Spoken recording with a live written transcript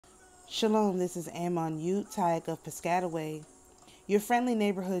Shalom, this is Amonute Tayac of Piscataway, your friendly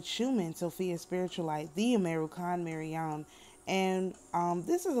neighborhood Shuman, Sophia Spiritualite, the AmaruKhan Miriyam. And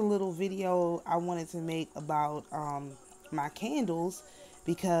this is a little video I wanted to make about my candles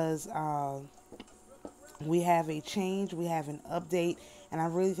because we have a change, we have an update, and I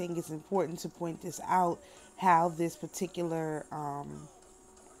really think it's important to point this out, how this particular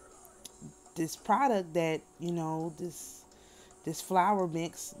this product that, this flour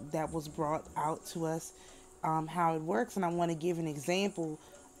mix that was brought out to us, how it works. And I want to give an example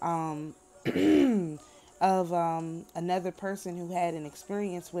of another person who had an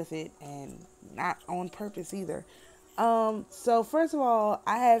experience with it, and not on purpose either. So first of all,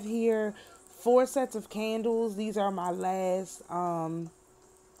 I have here 4 sets of candles. These are my last,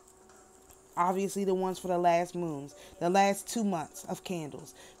 obviously the ones for the last moons, the last 2 months of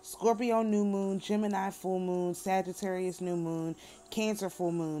candles: Scorpio new moon, Gemini full moon, Sagittarius new moon, Cancer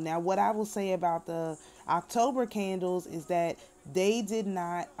full moon. Now what I will say about the October candles is that they did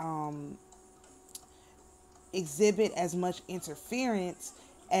not exhibit as much interference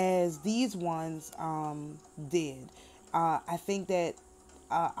as these ones did. I think that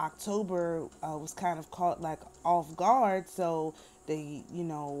October was kind of caught like off guard, so they,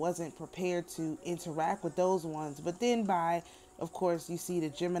 wasn't prepared to interact with those ones. But then of course, you see the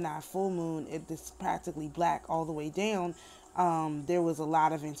Gemini full moon, it's practically black all the way down. There was a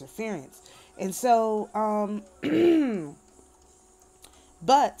lot of interference. And so,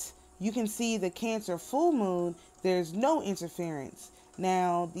 but you can see the Cancer full moon, there's no interference.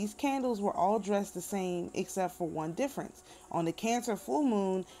 Now, these candles were all dressed the same except for one difference. On the Cancer full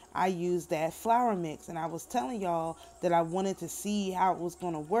moon, I used that flour mix, and I was telling y'all that I wanted to see how it was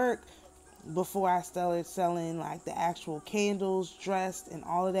going to work before I started selling like the actual candles dressed and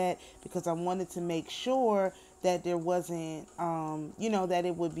all of that, because I wanted to make sure that there wasn't, that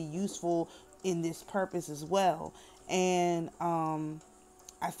it would be useful in this purpose as well. And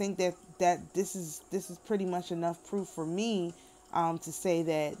I think that this is pretty much enough proof for me to say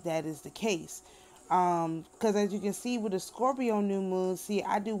that is the case. Because as you can see with the Scorpio new moon, see,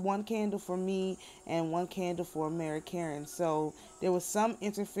 I do 1 candle for me and 1 candle for AmaruKhan. So there was some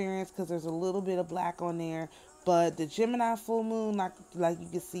interference because there's a little bit of black on there. But the Gemini full moon, like you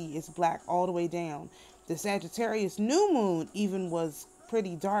can see, it's black all the way down. The Sagittarius new moon even was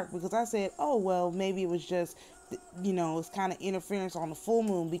pretty dark, because I said, oh, well, maybe it was just, it's kind of interference on the full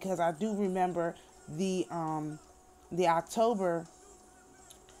moon, because I do remember the October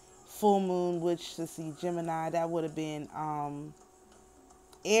full moon, which, to see, Gemini, that would have been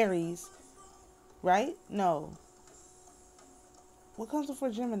Aries, right? No. What comes before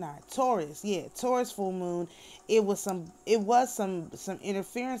Gemini? Taurus. Yeah, Taurus full moon. It was some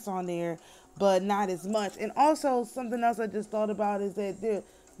interference on there, but not as much. And also something else I just thought about is that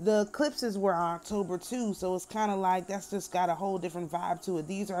the eclipses were October too, so it's kind of like that's just got a whole different vibe to it.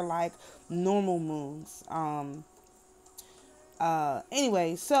 These are like normal moons.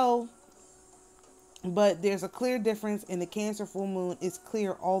 Anyway, so, but there's a clear difference in the Cancer full moon. It's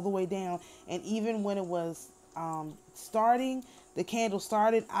clear all the way down, and even when it was starting, the candle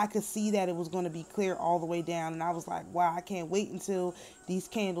started, I could see that it was going to be clear all the way down, and I was like, wow, I can't wait until these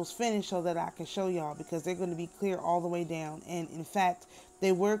candles finish so that I can show y'all, because they're going to be clear all the way down. And in fact,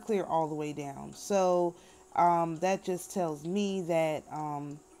 they were clear all the way down. So that just tells me that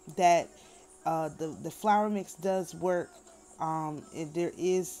the flour mix does work. There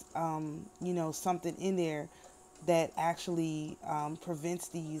is something in there that actually prevents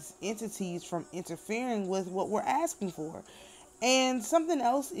these entities from interfering with what we're asking for. And something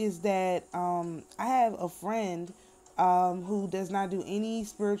else is that I have a friend who does not do any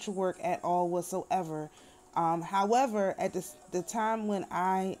spiritual work at all whatsoever. However, at the time when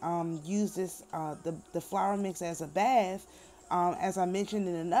I use this the flour mix as a bath, as I mentioned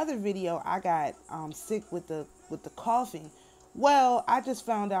in another video, I got sick with the coughing. Well, I just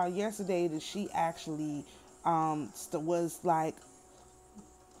found out yesterday that she actually was like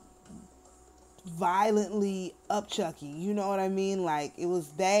violently upchucky, you know what I mean? Like, it was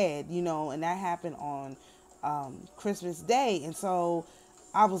bad, and that happened on Christmas Day. And so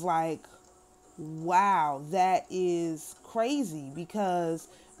I was like, wow, that is crazy, because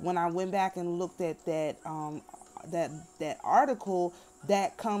when I went back and looked at that article,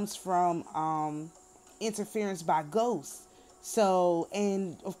 that comes from interference by ghosts. So,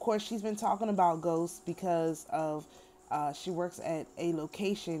 and of course she's been talking about ghosts because of she works at a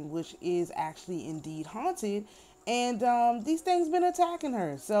location which is actually indeed haunted, and these things been attacking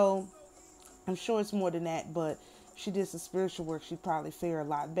her. So I'm sure it's more than that, but if she did some spiritual work, she'd probably fare a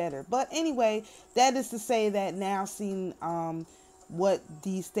lot better. But anyway, that is to say that now seeing what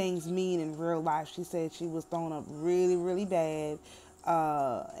these things mean in real life. She said she was thrown up really, really bad.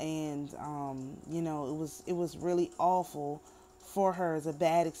 And you know, it was really awful for her. As a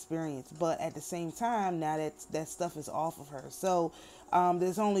bad experience, but at the same time, now that stuff is off of her. So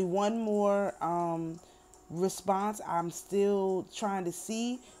there's only one more response I'm still trying to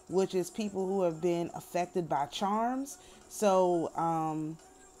see, which is people who have been affected by charms. So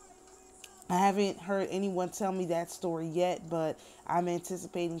I haven't heard anyone tell me that story yet, but I'm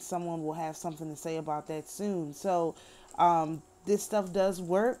anticipating someone will have something to say about that soon. So this stuff does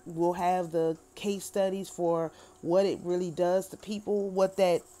work. We'll have the case studies for what it really does to people, what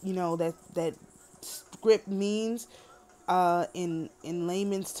that, you know, that script means in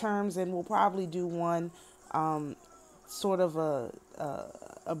layman's terms, and we'll probably do one sort of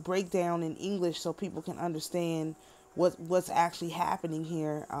a breakdown in English so people can understand what's actually happening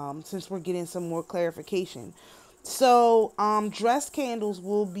here, since we're getting some more clarification. So dress candles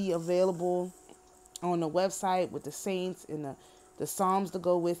will be available on the website with the saints and the psalms to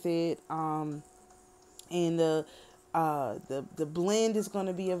go with it, and the blend is going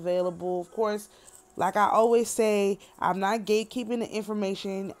to be available. Of course, like I always say, I'm not gatekeeping the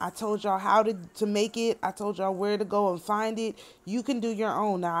information. I told y'all how to make it. I told y'all where to go and find it. You can do your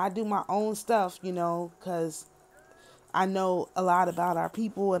own. Now, I do my own stuff, you know, because I know a lot about our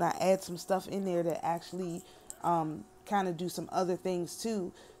people, and I add some stuff in there that actually kind of do some other things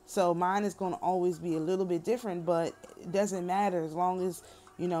too. So mine is going to always be a little bit different, but it doesn't matter as long as,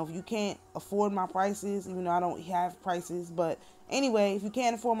 you know, if you can't afford my prices, even though I don't have prices. But anyway, if you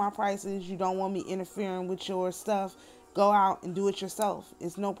can't afford my prices, you don't want me interfering with your stuff, go out and do it yourself.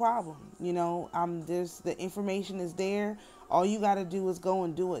 It's no problem. You know, there's the information is there. All you got to do is go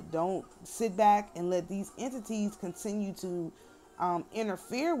and do it. Don't sit back and let these entities continue to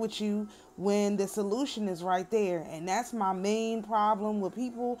interfere with you when the solution is right there. And that's my main problem with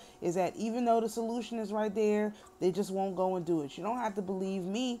people, is that even though the solution is right there, they just won't go and do it. You don't have to believe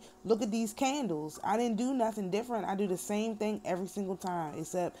me. Look at these candles. I didn't do nothing different. I do the same thing every single time,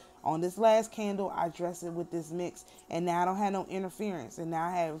 except on this last candle, I dress it with this mix, and now I don't have no interference. And now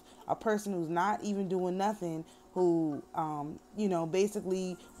I have a person who's not even doing nothing, who, you know,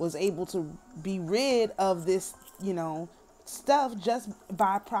 basically was able to be rid of this, you know, stuff just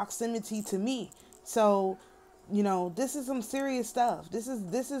by proximity to me. So, you know, this is some serious stuff. This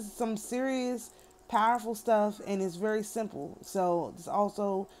is some serious, powerful stuff, and it's very simple. So this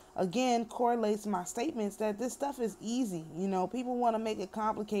also, again, correlates my statements that this stuff is easy. You know, people want to make it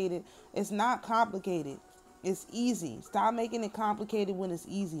complicated. It's not complicated. It's easy. Stop making it complicated when it's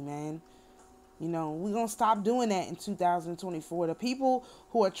easy, man. You know, we're going to stop doing that in 2024. The people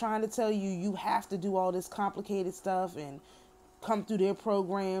who are trying to tell you you have to do all this complicated stuff and come through their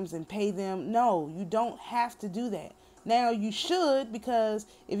programs and pay them. No, you don't have to do that. Now, you should, because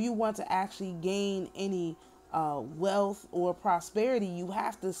if you want to actually gain any wealth or prosperity, you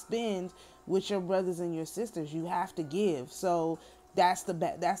have to spend with your brothers and your sisters. You have to give. So that's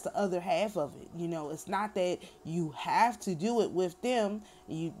the other half of it. You know, it's not that you have to do it with them.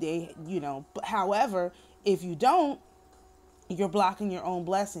 But however, if you don't, you're blocking your own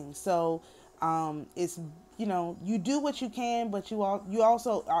blessings. So it's, you know, you do what you can, but you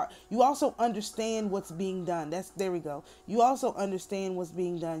also understand what's being done. There we go. You also understand what's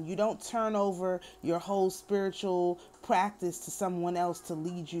being done. You don't turn over your whole spiritual practice to someone else to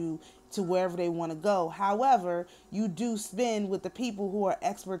lead you to wherever they want to go. However, you do spend with the people who are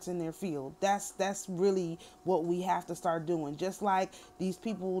experts in their field. That's really what we have to start doing. Just like these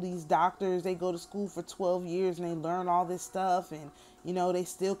people, these doctors, they go to school for 12 years and they learn all this stuff, and you know, they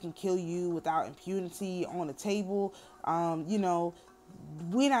still can kill you without impunity on the table. You know,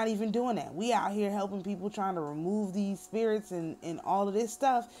 we're not even doing that. We out here helping people, trying to remove these spirits and all of this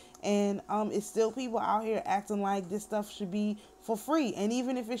stuff. And it's still people out here acting like this stuff should be for free. And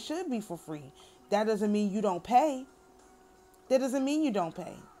even if it should be for free, that doesn't mean you don't pay. That doesn't mean you don't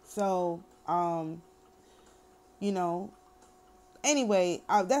pay. So, you know, anyway,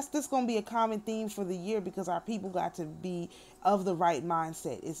 that's going to be a common theme for the year, because our people got to be of the right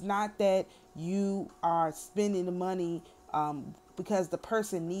mindset. It's not that you are spending the money because the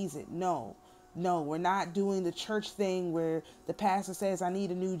person needs it. No, we're not doing the church thing where the pastor says, I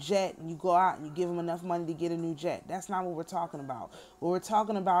need a new jet, and you go out and you give them enough money to get a new jet. That's not what we're talking about. What we're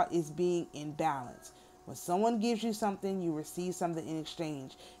talking about is being in balance. When someone gives you something, you receive something in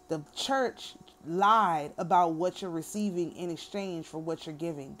exchange. The church lied about what you're receiving in exchange for what you're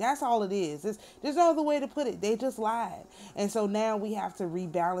giving. That's all it is. There's no other way to put it. They just lied. And so now we have to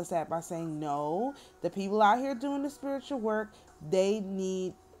rebalance that by saying, no, the people out here doing the spiritual work, they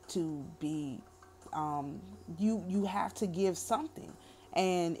need to be you have to give something.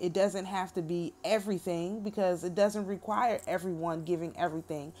 And it doesn't have to be everything, because it doesn't require everyone giving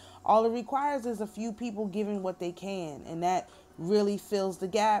everything. All it requires is a few people giving what they can, and that really fills the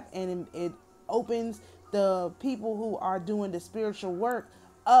gap, and it opens the people who are doing the spiritual work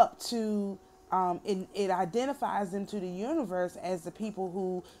up to it identifies them to the universe as the people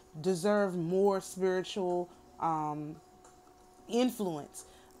who deserve more spiritual influence,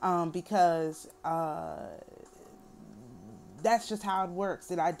 because that's just how it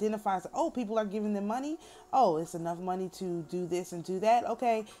works. It identifies, oh, people are giving them money. Oh, it's enough money to do this and do that.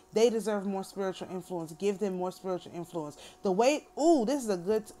 Okay, they deserve more spiritual influence. Give them more spiritual influence. The way, this is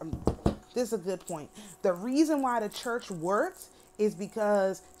a good point. The reason why the church works is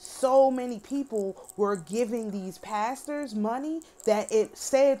because so many people were giving these pastors money that it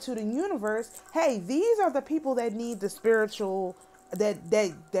said to the universe, hey, these are the people that need the spiritual,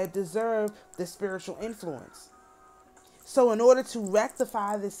 that deserve the spiritual influence. So in order to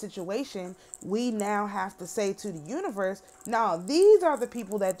rectify this situation, we now have to say to the universe, no, these are the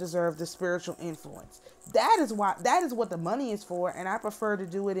people that deserve the spiritual influence. That is what the money is for. And I prefer to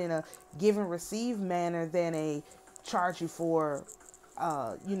do it in a give and receive manner than a charge you for,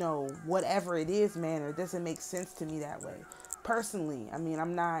 whatever it is manner. It doesn't make sense to me that way. Personally, I mean,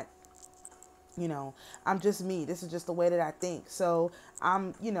 I'm not, I'm just me. This is just the way that I think. So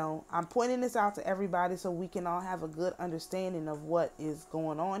I'm pointing this out to everybody so we can all have a good understanding of what is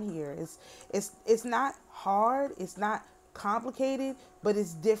going on here. It's not hard. It's not complicated, but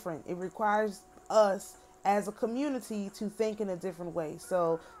it's different. It requires us as a community to think in a different way.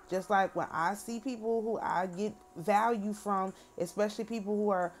 So just like when I see people who I get value from, especially people who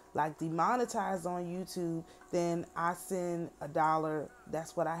are like demonetized on YouTube, then I send $1.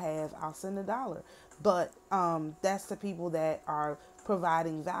 That's what I have. I'll send $1. But that's the people that are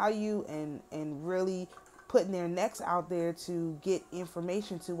providing value and really putting their necks out there to get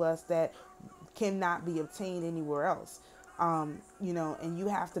information to us that cannot be obtained anywhere else. And you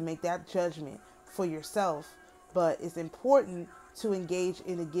have to make that judgment for yourself. But it's important to engage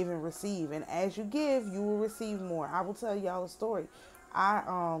in a give and receive. And as you give, you will receive more. I will tell y'all a story. I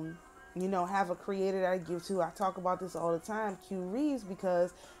have a creator that I give to. I talk about this all the time, Q Reeves,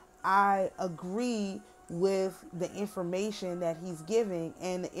 because I agree with the information that he's giving,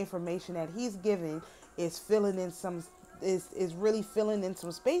 and the information that he's giving is really filling in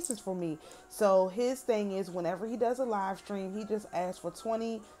some spaces for me. So his thing is, whenever he does a live stream, he just asks for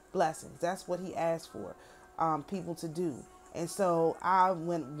 20 blessings. That's what he asks for people to do. And so I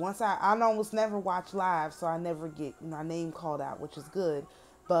almost never watch live, so I never get my name called out, which is good.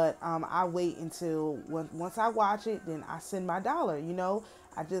 But I wait until once I watch it, then I send my $1.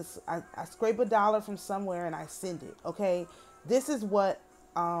 I scrape $1 from somewhere and I send it. Okay, this is what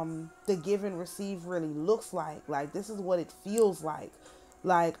the give and receive really looks like. Like, this is what it feels like.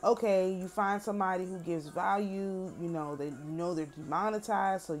 Like, okay, you find somebody who gives value. They're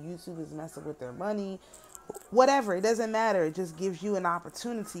demonetized, so YouTube is messing with their money. Whatever, it doesn't matter. It just gives you an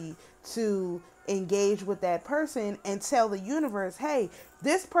opportunity to engage with that person and tell the universe, hey,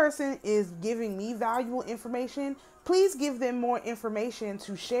 this person is giving me valuable information. Please give them more information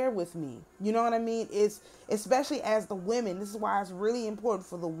to share with me. You know what I mean? It's especially as the women. This is why it's really important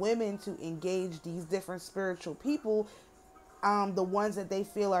for the women to engage these different spiritual people, the ones that they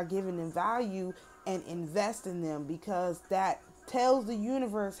feel are giving them value, and invest in them, because that tells the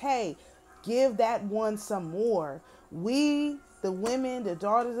universe, hey, give that one some more. We, the women, the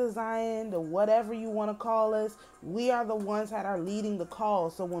daughters of Zion, the whatever you want to call us, we are the ones that are leading the call.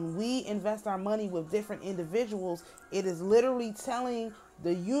 So when we invest our money with different individuals, it is literally telling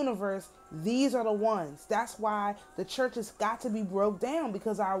the universe, these are the ones. That's why the churches got to be broke down,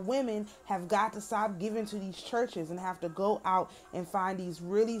 because our women have got to stop giving to these churches and have to go out and find these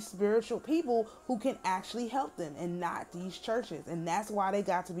really spiritual people who can actually help them, and not these churches. And that's why they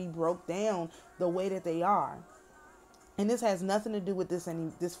got to be broke down the way that they are. And this has nothing to do with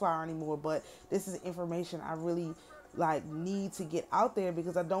this flower anymore, but this is information I really need to get out there,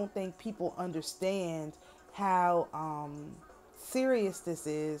 because I don't think people understand how serious this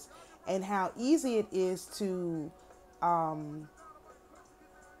is, and how easy it is to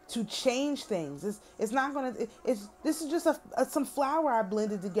change things. It's not gonna. This is just some flour I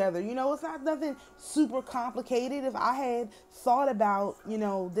blended together. It's not nothing super complicated. If I had thought about,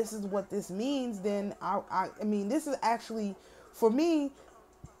 this is what this means, then I mean, this is actually, for me,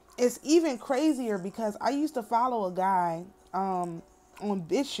 it's even crazier, because I used to follow a guy on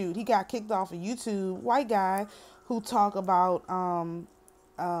BitChute. He got kicked off of YouTube, white guy, who talk about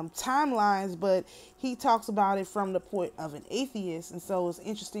timelines, but he talks about it from the point of an atheist. And so it's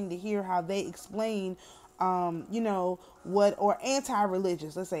interesting to hear how they explain, you know, what, or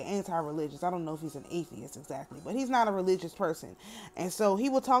anti-religious, let's say anti-religious. I don't know if he's an atheist exactly, but he's not a religious person. And so he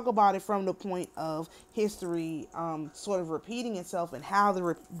will talk about it from the point of history, sort of repeating itself, and how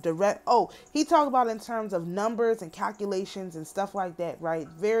he talked about it in terms of numbers and calculations and stuff like that, right?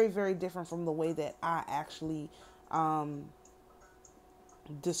 Very, very different from the way that I actually,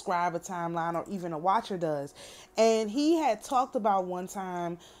 describe a timeline, or even a watcher does. And he had talked about one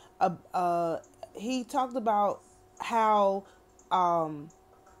time, he talked about how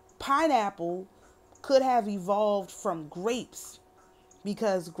pineapple could have evolved from grapes,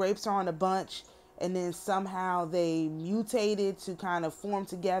 because grapes are on a bunch, and then somehow they mutated to kind of form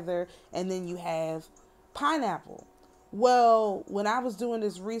together, and then you have pineapple. Well, when I was doing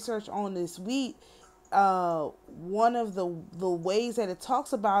this research on this wheat, one of the ways that it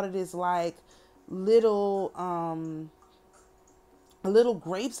talks about it is like little little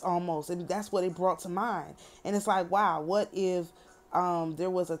grapes almost, and that's what it brought to mind. And it's like, wow, what if there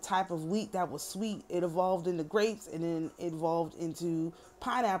was a type of wheat that was sweet, it evolved into grapes, and then it evolved into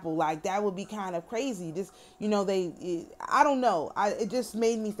pineapple? Like, that would be kind of crazy. This, you know, I don't know, it just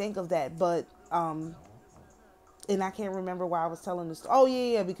made me think of that. But and I can't remember why I was telling this. Oh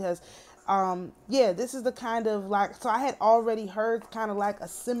yeah, because this is the kind of, like, so I had already heard kind of like a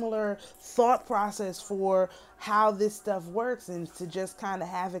similar thought process for how this stuff works, and to just kind of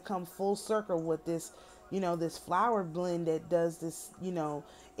have it come full circle with this, you know, this flower blend that does this, you know,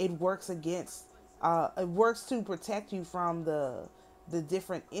 it works it works to protect you from the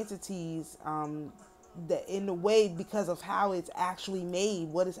different entities, that in the way, because of how it's actually made,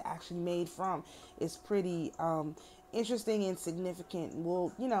 what it's actually made from, is pretty interesting and significant.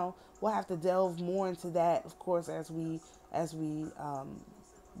 We'll have to delve more into that, of course, as we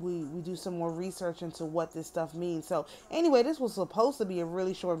do some more research into what this stuff means. So anyway, this was supposed to be a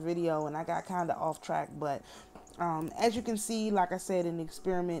really short video, and I got kind of off track, but as you can see, like I said, in the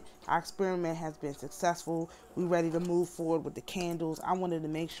experiment, our experiment has been successful. We're ready to move forward with the candles. I wanted to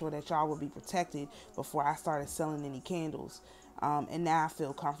make sure that y'all would be protected before I started selling any candles. And now I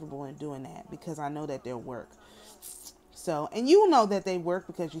feel comfortable in doing that, because I know that they'll work. So, and you know that they work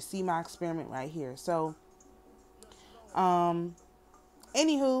because you see my experiment right here. So,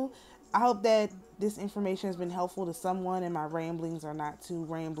 anywho, I hope that this information has been helpful to someone, and my ramblings are not too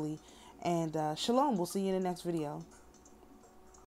rambly. And shalom. We'll see you in the next video.